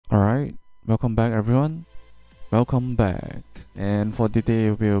Alright, welcome back everyone. Welcome back. And for today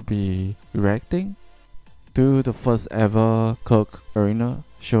we'll be reacting to the first ever Karkea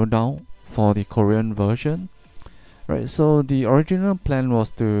Showdown for the Korean version. Right, so the original plan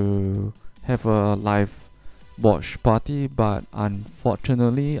was to have a live watch party, but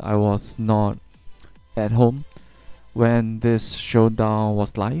unfortunately I was not at home when this showdown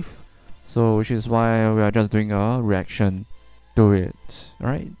was live. So which is why we are just doing a reaction to it.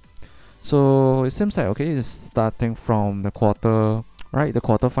 Alright. So it seems like okay, it's starting from the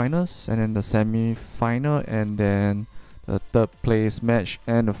quarterfinals, and then the semi-final, and then the third place match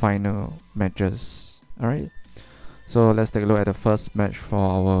and the final matches. Alright. So let's take a look at the first match for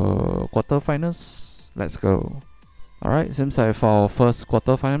our quarterfinals. Let's go. Alright, seems like for our first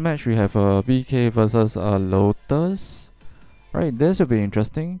quarterfinal match we have a VK versus a Lotus. Right, this will be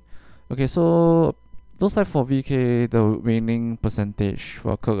interesting. Okay, so looks like for VK, the winning percentage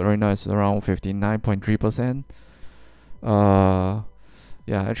for Karkea is around 59.3%.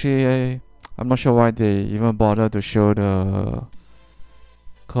 Yeah, actually, I'm not sure why they even bother to show the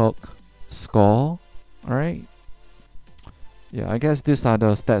Kark score. Alright. Yeah, I guess these are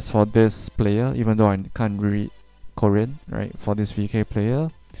the stats for this player, even though I can't read Korean, right, for this VK player.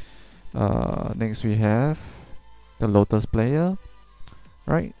 Next we have the Lotus player,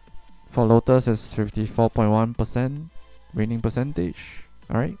 right? For Lotus it's 54.1% winning percentage.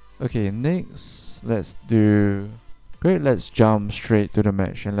 Alright. Okay, next let's jump straight to the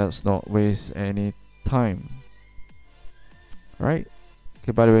match and let's not waste any time. Alright.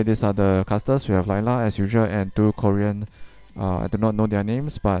 Okay, by the way, these are the casters. We have Laila as usual and two Korean. I do not know their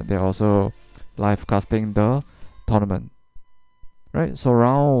names, but they're also live casting the tournament. Right, so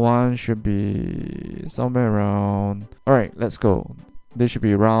round 1 should be somewhere around. Alright, let's go. This should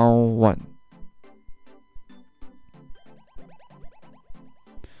be round 1.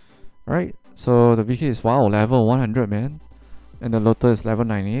 Alright, so the VK is level 100, man. And the Lotus is level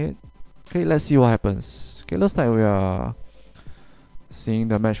 98. Okay, let's see what happens. Okay, looks like we are seeing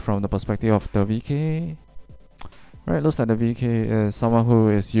the match from the perspective of the VK. Right, looks like the VK is someone who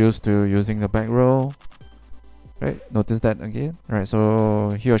is used to using the back row. Right, notice that again. Right,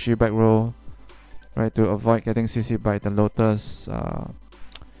 so he or she back row, right, to avoid getting CC by the Lotus.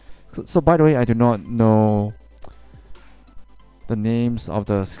 So by the way, I do not know the names of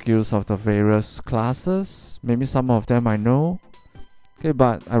the skills of the various classes. Maybe some of them I know. Okay,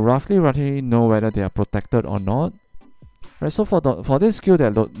 but I roughly know whether they are protected or not. Right, so for this skill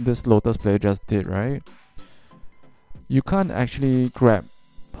that this Lotus player just did, right, you can't actually grab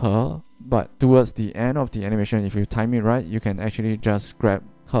her, but towards the end of the animation, if you time it right, you can actually just grab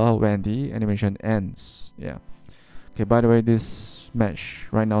her when the animation ends. Yeah. Okay, by the way, this match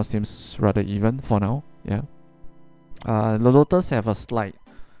right now seems rather even for now. Yeah. The Lotus have a slight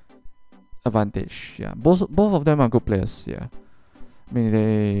advantage. Yeah. Both of them are good players. Yeah. I mean,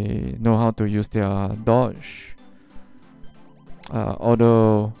 they know how to use their dodge.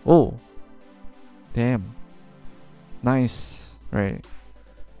 Although, oh, damn, nice, right?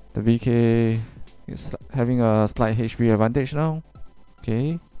 The VK is having a slight HP advantage now.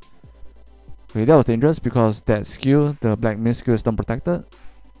 Okay. Okay, that was dangerous because that skill, the Black Mist skill, is not protected.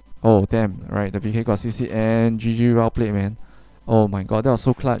 Oh, damn. Right, the VK got CC and GG, well played, man. Oh my god, that was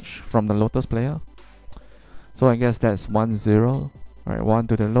so clutch from the Lotus player. So I guess that's 1-0. Alright, 1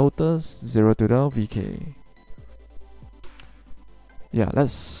 to the Lotus, 0 to the VK. Yeah,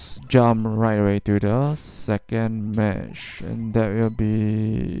 let's jump right away to the second match, and that will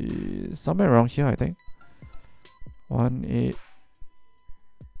be somewhere around here, I think. 1-8.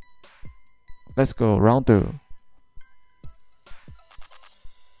 Let's go, round 2.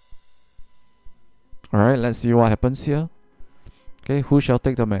 Alright, let's see what happens here. Okay, who shall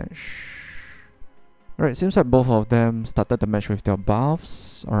take the match? Alright, seems like both of them started the match with their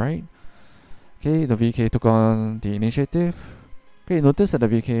buffs. Alright. Okay, the VK took on the initiative. Okay, notice that the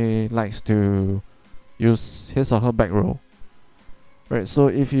VK likes to use his or her back row. Right, so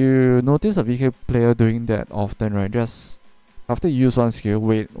if you notice a VK player doing that often, right, just after you use one skill,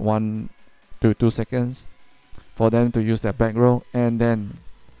 wait 1 to 2 seconds for them to use their back row and then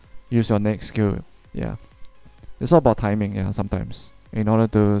use your next skill. Yeah, it's all about timing, yeah, sometimes, in order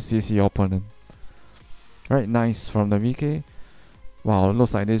to CC your opponent. Right, nice from the VK. Wow,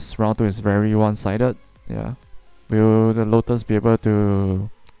 looks like this round 2 is very one-sided. Yeah. Will the Lotus be able to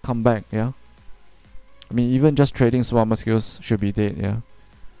come back? Yeah. I mean, even just trading swammer skills should be dead. Yeah.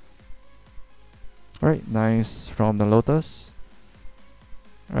 Alright, nice from the Lotus.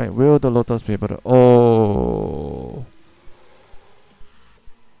 Alright, will the Lotus be able to... Oh.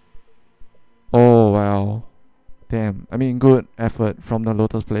 Oh, wow. Damn. damn. I mean, good effort from the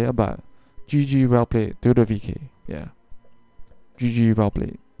Lotus player, but GG, well played to the VK. Yeah. GG, well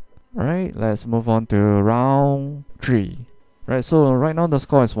played. Alright, let's move on to round 3. Right, so right now the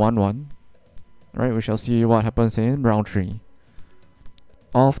score is 1-1. Right, we shall see what happens in round 3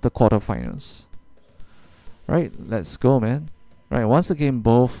 of the quarterfinals. Right, let's go, man. Right, once again,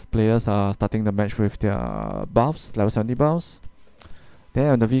 both players are starting the match with their buffs, level 70 buffs.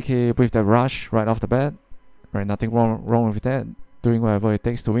 Then the VK with the rush right off the bat. Right, nothing wrong with that. Doing whatever it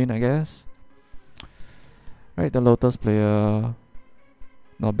takes to win, I guess. Right, the Lotus player,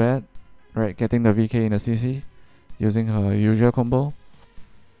 not bad. Right, getting the VK in the CC, using her usual combo.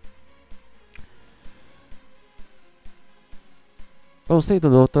 I would say the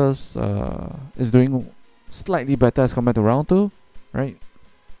Lotus is doing slightly better as compared to round 2, right?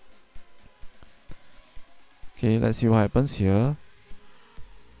 Okay, let's see what happens here.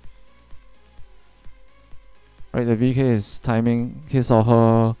 Right, the VK is timing his or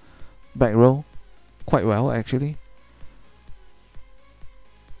her back row quite well, actually.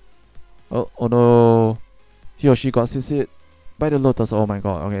 Oh, although he or she got CC'd by the Lotus. Oh my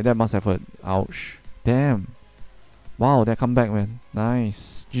god, okay, that must have hurt. Ouch. Damn. Wow, that comeback, man.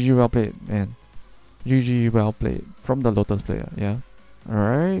 Nice. GG, well played, man. GG, well played from the Lotus player, yeah.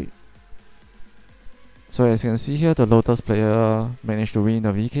 Alright. So as you can see here, the Lotus player managed to win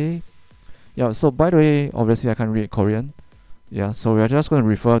the VK. Yeah, so by the way, obviously I can't read Korean. Yeah, so we are just going to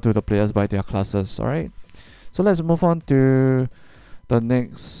refer to the players by their classes, alright? So let's move on to the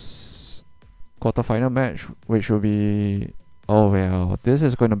next quarterfinal match, which will be... Oh well, this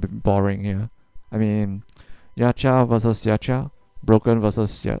is going to be boring here. I mean, Yacha versus Yacha, Broken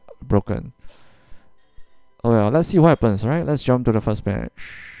versus Broken. Oh well, let's see what happens, right? Let's jump to the first match.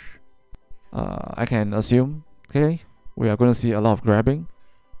 I can assume, okay, we are going to see a lot of grabbing.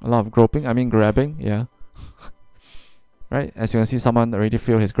 A lot of groping, I mean grabbing, yeah. Right, as you can see, someone already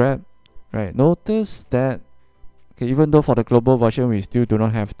failed his grab. Right, notice that, okay, even though for the global version we still do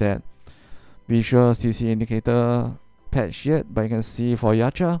not have that visual CC indicator patch yet, but you can see for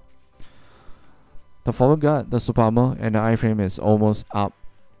Yacha, the forward guard, the super armor, and the iframe is almost up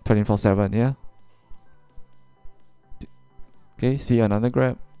 24/7, yeah. Okay, see another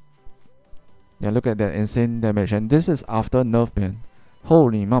grab. Yeah, look at that insane damage, and this is after nerf, man.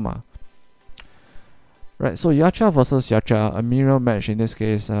 Holy mama. Right, so Yacha versus Yacha, a mirror match in this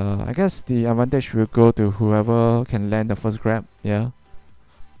case. I guess the advantage will go to whoever can land the first grab, yeah.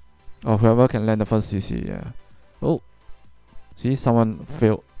 Or whoever can land the first CC, yeah. Oh, see, someone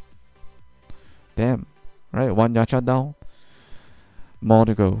failed. Damn. Right, one Yacha down. More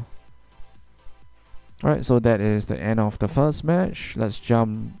to go. Alright, so that is the end of the first match. Let's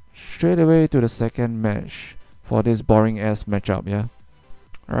jump straight away to the second match for this boring ass matchup, yeah.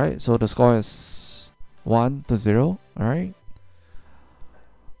 Alright, so the score is 1-0. Alright.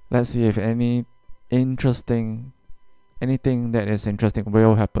 Let's see if anything that is interesting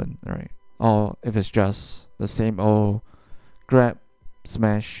will happen. Alright. Or if it's just the same old grab,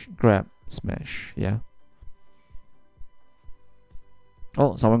 smash, yeah.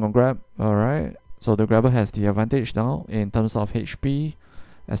 Oh, someone gonna grab. Alright. So the grabber has the advantage now in terms of HP.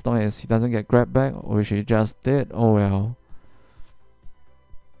 As long as he doesn't get grabbed back, which he just did. Oh well.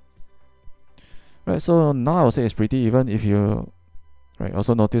 Right, so now I would say it's pretty even if you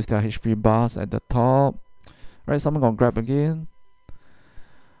also notice there are HP bars at the top. Right, someone gonna grab again.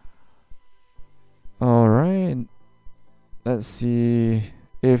 Alright. Let's see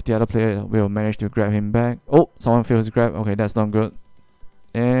if the other player will manage to grab him back. Oh, someone failed his grab. Okay, that's not good.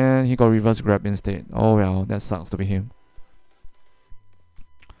 And he got reverse grab instead. Oh well, that sucks to be him.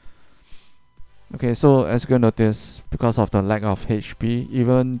 Okay, so as you can notice, because of the lack of HP,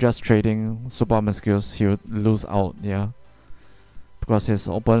 even just trading super armor skills, he would lose out, yeah. Because his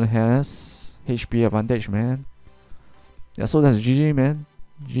opponent has HP advantage, man. Yeah, so that's GG, man.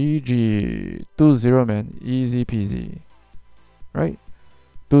 GG. 2-0, man. Easy peasy. Right?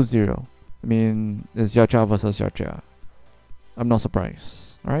 2-0. I mean, it's Yacha versus Yacha. I'm not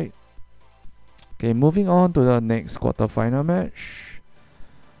surprised. Alright? Okay, moving on to the next quarterfinal match.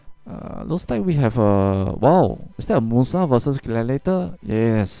 Looks like we have a... Wow! Is that a Musa versus Gladiator?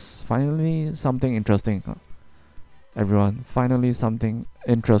 Yes! Finally something interesting. Everyone, finally something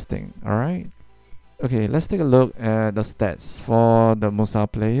interesting. Alright? Okay, let's take a look at the stats for the Musa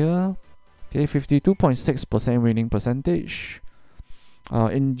player. Okay, 52.6% winning percentage.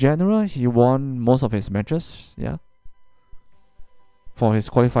 In general, he won most of his matches, yeah. For his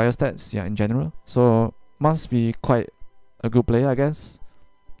qualifier stats, yeah, in general. So, must be quite a good player, I guess.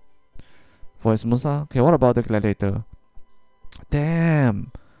 For his Musa. Okay, what about the Gladiator?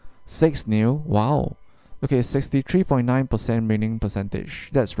 Damn! 6 new. Wow. Okay, 63.9% winning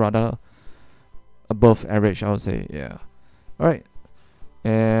percentage. That's rather above average, I would say. Yeah. Alright.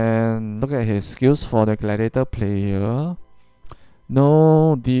 And look at his skills for the Gladiator player.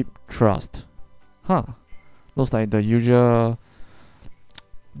 No deep trust. Huh. Looks like the usual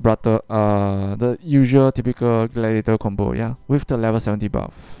the usual typical Gladiator combo, yeah, with the level 70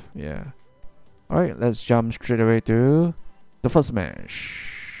 buff. Yeah. Alright, let's jump straight away to the first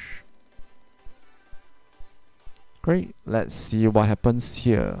match. Great, let's see what happens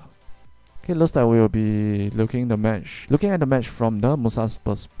here. Okay, looks like we'll be looking at the match from the Musa's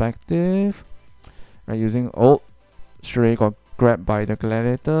perspective. Right, using straight got grabbed by the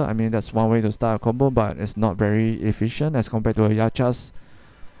Gladiator. I mean, that's one way to start a combo, but it's not very efficient as compared to a Yacha's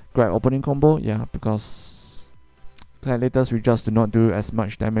grab opening combo. Yeah, because Gladiators we just do not do as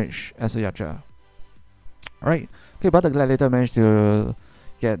much damage as a Yacha. Alright, okay, but the Gladiator managed to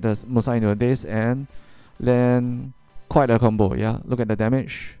get the Musa into a daze and land quite a combo. Yeah, look at the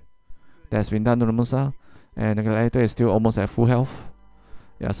damage that's been done to the Musa, and the Gladiator is still almost at full health.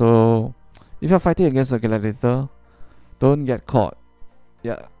 Yeah, so if you're fighting against a Gladiator, don't get caught.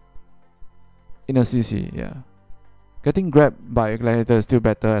 Yeah, in a CC. Yeah, getting grabbed by a Gladiator is still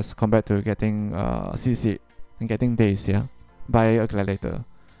better as compared to getting CC and getting dazed. Yeah, by a Gladiator.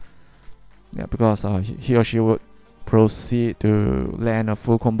 Yeah, because he or she would proceed to land a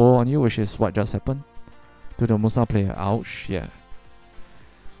full combo on you, which is what just happened to the Musa player. Ouch. Yeah.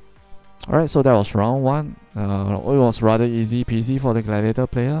 Alright, so that was round 1. It was rather easy peasy for the Gladiator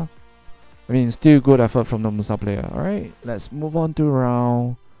player. I mean, still good effort from the Musa player. Alright, let's move on to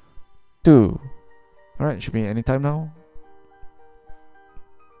round 2. Alright, should be any time now.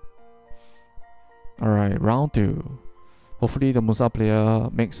 Alright, round 2. Hopefully the Musa player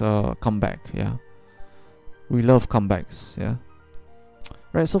makes a comeback. Yeah, we love comebacks. Yeah.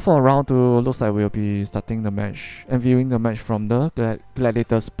 Right, so for round 2, looks like we'll be starting the match and viewing the match from the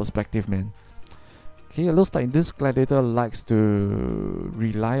Gladiator's perspective, man. Okay, it looks like this Gladiator likes to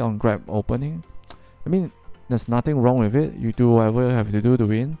rely on grab opening. I mean, there's nothing wrong with it. You do whatever you have to do to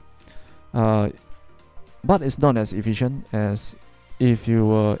win. But it's not as efficient as if you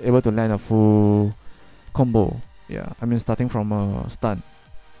were able to land a full combo. Yeah, I mean, starting from a stun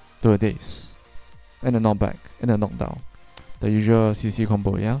to a daze and a knockback and a knockdown. The usual CC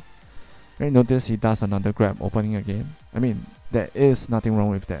combo, yeah. Right, notice he does another grab opening again. I mean, there is nothing wrong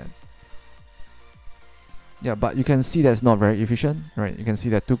with that. Yeah, but you can see that's not very efficient, right? You can see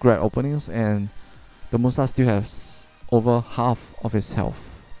that 2 grab openings and the Musa still has over half of his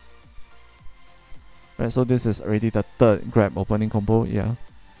health. Right, so this is already the 3rd grab opening combo, yeah.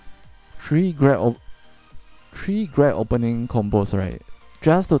 3 grab opening combos, right?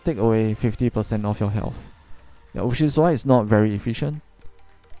 Just to take away 50% of your health. Yeah, which is why it's not very efficient.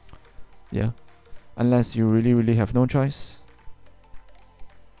 Yeah, unless you really have no choice.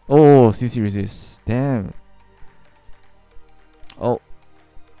 Oh, CC resist. Damn. Oh,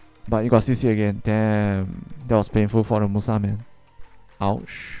 but you got CC again. Damn, that was painful for the Musa, man.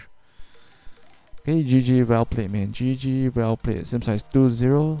 Ouch. Okay, GG, well played, man. GG, well played. Seems like it's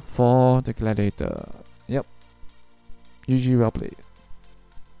 2-0 for the Gladiator. Yep. GG, well played.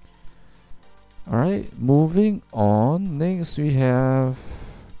 Alright, moving on. Next we have,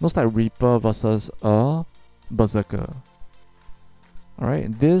 looks like Reaper versus a Berserker.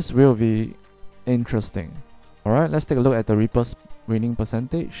 Alright, this will be interesting. Alright, let's take a look at the Reaper's winning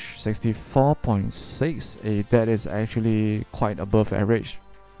percentage. 64.6. That is actually quite above average.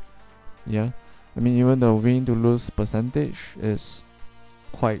 Yeah, I mean, even the win to lose percentage is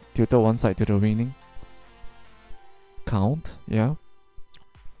quite tilted one side to the winning count. Yeah.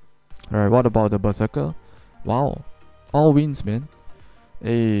 Alright, what about the Berserker? Wow, all wins, man.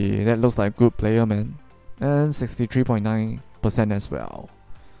 Hey, that looks like a good player, man. And 63.9% as well.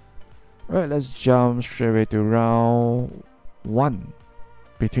 Alright, let's jump straight away to round 1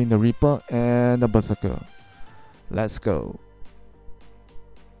 between the Reaper and the Berserker. Let's go.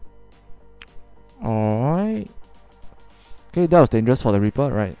 Alright. Okay, that was dangerous for the Reaper,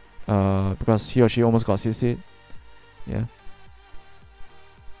 right? Because he or she almost got CC'd. Yeah.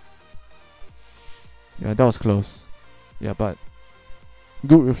 Yeah, that was close. Yeah, but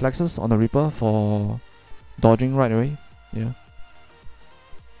good reflexes on the Reaper for dodging right away. Yeah.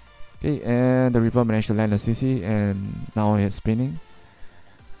 Okay, and the Reaper managed to land a CC and now it's spinning.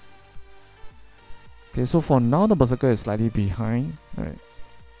 Okay, so for now the Berserker is slightly behind. Right.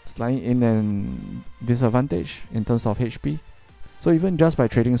 Slightly in an disadvantage in terms of HP. So even just by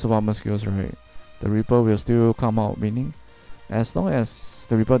trading super armor skills, right, the Reaper will still come out winning. As long as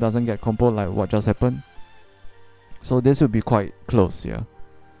the Reaper doesn't get comboed like what just happened. So this will be quite close, yeah.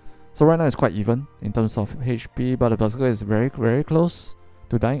 So right now it's quite even in terms of HP, but the Berserker is very, very close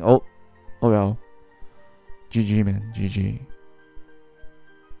to dying. Oh well. GG, man. GG.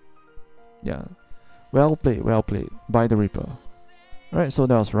 Yeah. Well played by the Reaper. Alright, so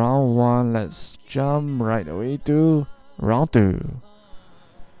that was round 1. Let's jump right away to round 2.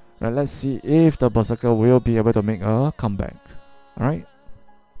 Right, let's see if the Berserker will be able to make a comeback. Alright.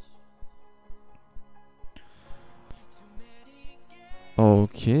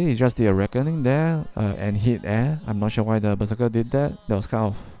 Okay, he just did a reckoning there and hit air. I'm not sure why the Berserker did that. That was kind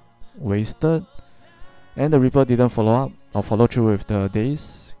of wasted. And the Reaper didn't follow up or follow through with the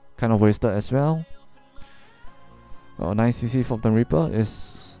days. Kind of wasted as well. 9cc from the Reaper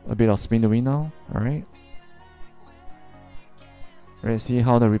is a bit of spin to win now. Alright. Let's see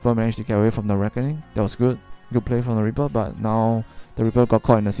how the Reaper managed to get away from the reckoning. That was good. Good play from the Reaper, but now the Reaper got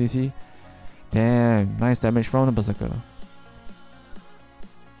caught in the CC. Damn, nice damage from the Berserker.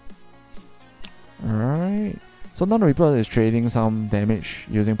 Alright. So now the Reaper is trading some damage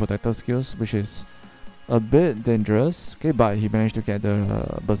using protector skills, which is a bit dangerous. Okay, but he managed to get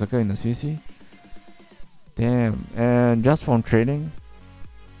the Berserker in the CC. Damn, and just from trading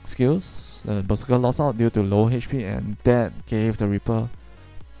skills, the Berserker lost out due to low HP, and that gave the Reaper,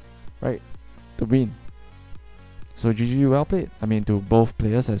 right, the win. So GG, well played. I mean, to both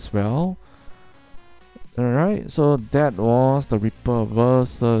players as well. Alright, so that was the Reaper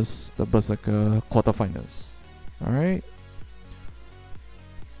versus the Berserker quarterfinals. Alright.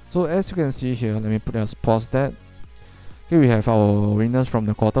 So as you can see here, let me pause that. Okay, we have our winners from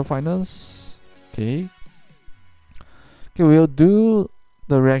the quarterfinals. Okay. Okay, we'll do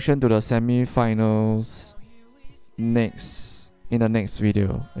the reaction to the semi-finals in the next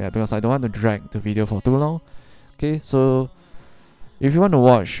video. Yeah, because I don't want to drag the video for too long. Okay, so if you want to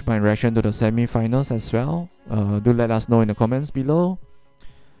watch my reaction to the semi-finals as well, do let us know in the comments below.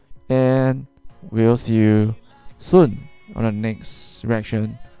 And we'll see you soon on the next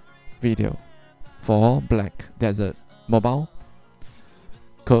reaction video for Black Desert Mobile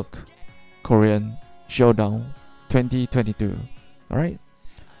Korean Showdown 2022. Alright,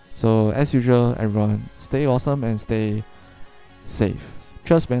 so as usual, everyone, stay awesome and stay safe.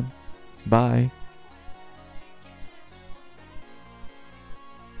 Trust, man. Bye.